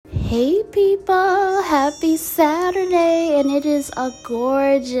Hey people, happy Saturday, and it is a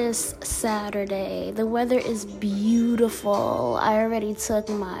gorgeous Saturday. The weather is beautiful. I already took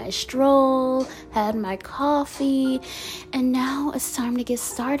my stroll, had my coffee, and now it's time to get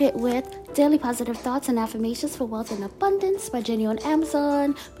started with Daily Positive Thoughts and Affirmations for Wealth and Abundance by Jenny on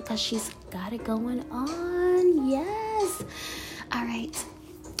Amazon because she's got it going on. Yes. All right.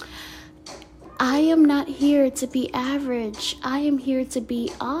 I am not here to be average. I am here to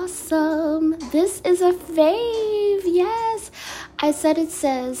be awesome. This is a fave. Yes. I said it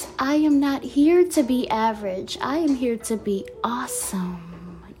says, I am not here to be average. I am here to be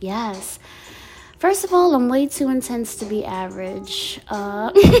awesome. Yes. First of all, I'm way too intense to be average.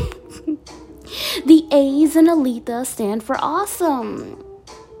 The A's in Alita stand for awesome.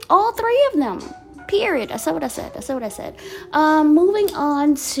 All three of them. Period. I said what I said. Moving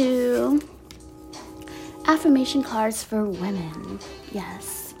on to affirmation cards for women.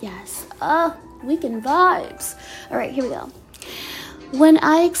 Yes. Weekend vibes. All right, here we go. When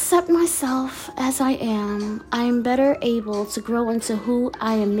I accept myself as I am better able to grow into who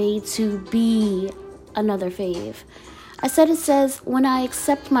I am made to be. Another fave. I said it says, when I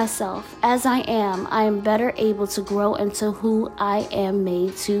accept myself as I am better able to grow into who I am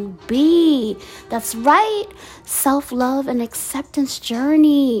made to be. That's right. Self-love and acceptance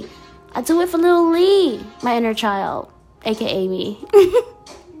journey. I do it for little Lee, my inner child, aka me.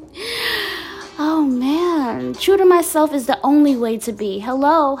 Oh man, true to myself is the only way to be.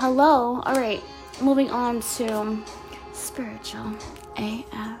 Hello. All right, moving on to spiritual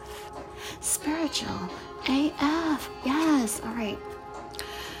AF. Yes, all right.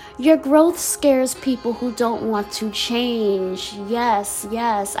 Your growth scares people who don't want to change. Yes,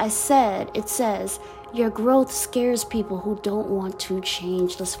 it says, your growth scares people who don't want to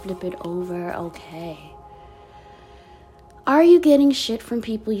change. Let's flip it over. Okay. Are you getting shit from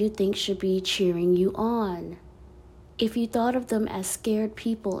people you think should be cheering you on? If you thought of them as scared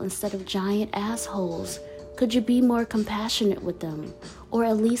people instead of giant assholes, could you be more compassionate with them? Or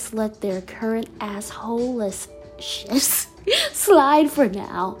at least let their current assholeless shit slide for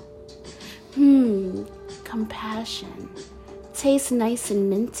now? Compassion. Tastes nice and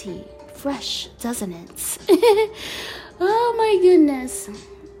minty. Fresh, doesn't it? Oh my goodness.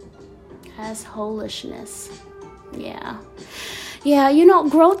 Assholishness. Yeah,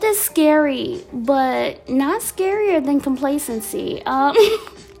 growth is scary, but not scarier than complacency.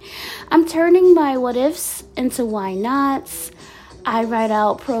 I'm turning my what ifs into why nots. I write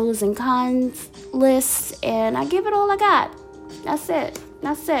out pros and cons lists, and I give it all I got. That's it.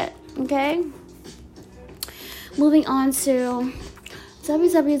 Okay? Moving on to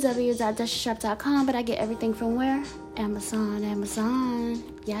www.dashshop.com, but I get everything from where? Amazon.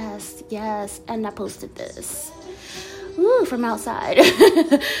 Yes. And I posted this. From outside.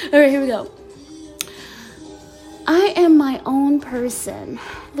 All right, here we go. I am my own person.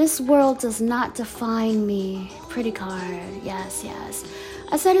 This world does not define me. Pretty card. Yes.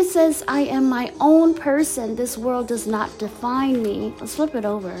 I said it says, I am my own person. This world does not define me. Let's flip it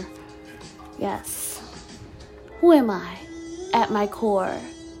over. Yes. Who am I? At my core,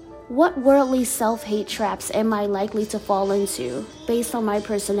 what worldly self-hate traps am I likely to fall into based on my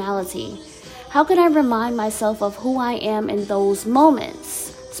personality? How can I remind myself of who I am in those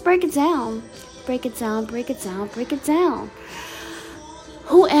moments? Let's break it down.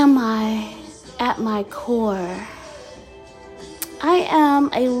 Who am I at my core? I am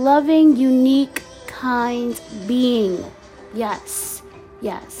a loving, unique, kind being. Yes.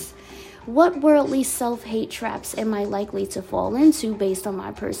 What worldly self-hate traps am I likely to fall into based on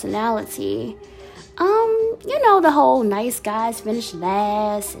my personality? The whole nice guys finish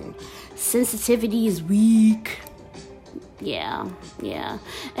last and sensitivity is weak. Yeah.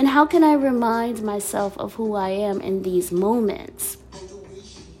 And how can I remind myself of who I am in these moments?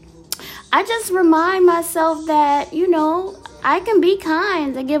 I just remind myself that, I can be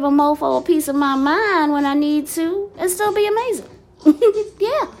kind and give a mofo a piece of my mind when I need to and still be amazing.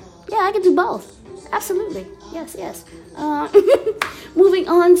 Yeah, I can do both. Absolutely. Yes. Moving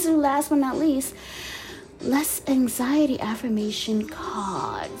on to last but not least, less anxiety affirmation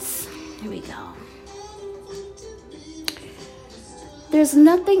cards. Here we go. There's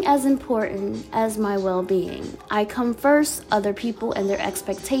nothing as important as my well-being. I come first, other people and their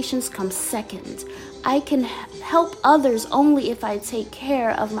expectations come second. I can help others only if I take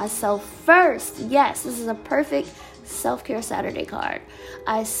care of myself first. Yes, this is a perfect Self-Care Saturday card.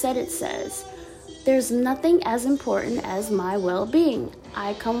 I said it says, there's nothing as important as my well-being.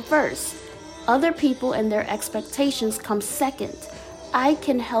 I come first. Other people and their expectations come second. I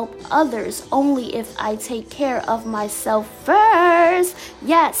can help others only if I take care of myself first.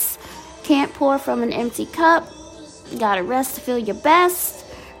 Yes, can't pour from an empty cup. Gotta rest to feel your best.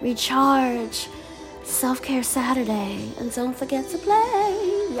 Recharge. Self-care Saturday. And don't forget to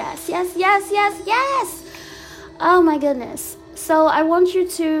play. Yes, yes, yes, yes, yes. Oh my goodness. So I want you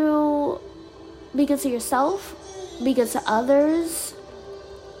to be good to yourself. Be good to others.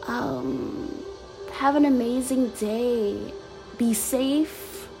 Have an amazing day. Be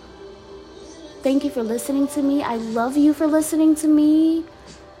safe. Thank you for listening to me. I love you for listening to me.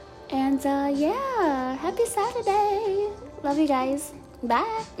 And yeah, happy Saturday. Love you guys.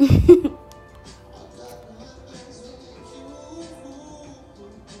 Bye.